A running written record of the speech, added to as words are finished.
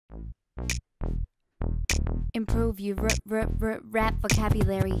Improve your rap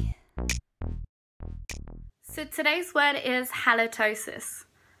vocabulary. So today's word is halitosis.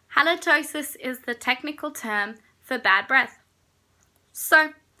 Halitosis is the technical term for bad breath.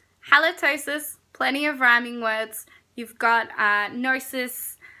 So halitosis, plenty of rhyming words. You've got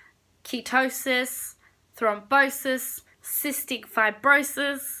nosis, ketosis, thrombosis, cystic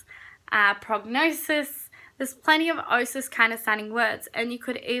fibrosis, prognosis. There's plenty of osis kind of sounding words, and you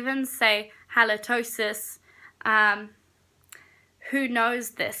could even say halitosis, who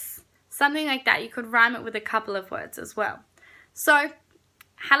knows this? Something like that. You could rhyme it with a couple of words as well. So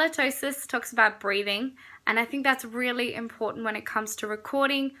halitosis talks about breathing, and I think that's really important when it comes to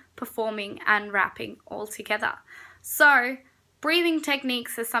recording, performing, and rapping all together. So breathing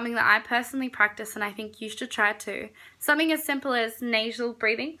techniques is something that I personally practice, and I think you should try too. Something as simple as nasal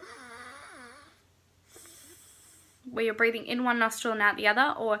breathing, where you're breathing in one nostril and out the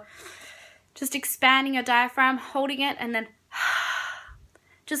other, or just expanding your diaphragm, holding it, and then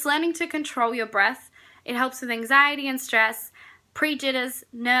just learning to control your breath. It helps with anxiety and stress, pre-jitters,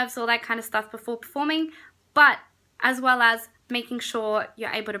 nerves, all that kind of stuff before performing, but as well as making sure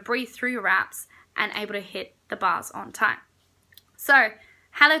you're able to breathe through your raps and able to hit the bars on time. So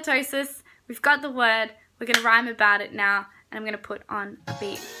halitosis, we've got the word, we're going to rhyme about it now, and I'm going to put on a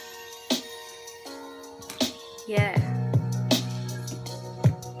beat. Yeah.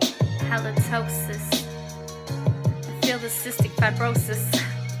 Halitosis. I feel the cystic fibrosis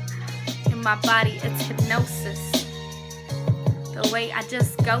in my body, it's hypnosis. The way I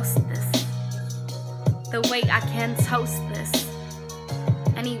just ghost this, the way I can toast this.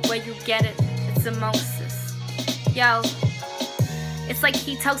 Any way you get it, it's osmosis. Yo, it's like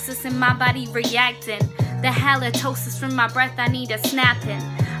ketosis in my body reacting. The halitosis from my breath, I need a snapping.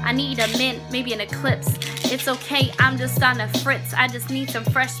 I need a mint, maybe an eclipse. It's okay, I'm just on a fritz. I just need some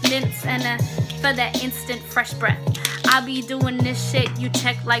fresh mints and for that instant fresh breath. I'll be doing this shit, you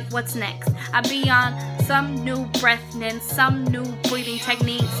check like what's next. I'll be on some new breath and some new breathing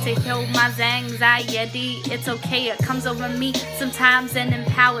techniques to heal my anxiety. It's okay, it comes over me sometimes and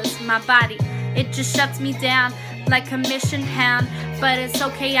empowers my body. It just shuts me down like a mission pound. But it's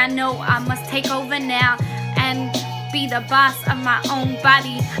okay, I know I must take over now and be the boss of my own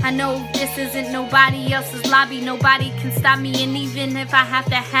body. I know this isn't nobody else's lobby. Nobody can stop me, and even if I have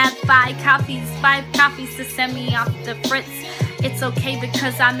to have five coffees to send me off the fritz, it's okay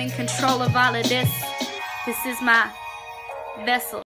because I'm in control of all of this. This is my vessel.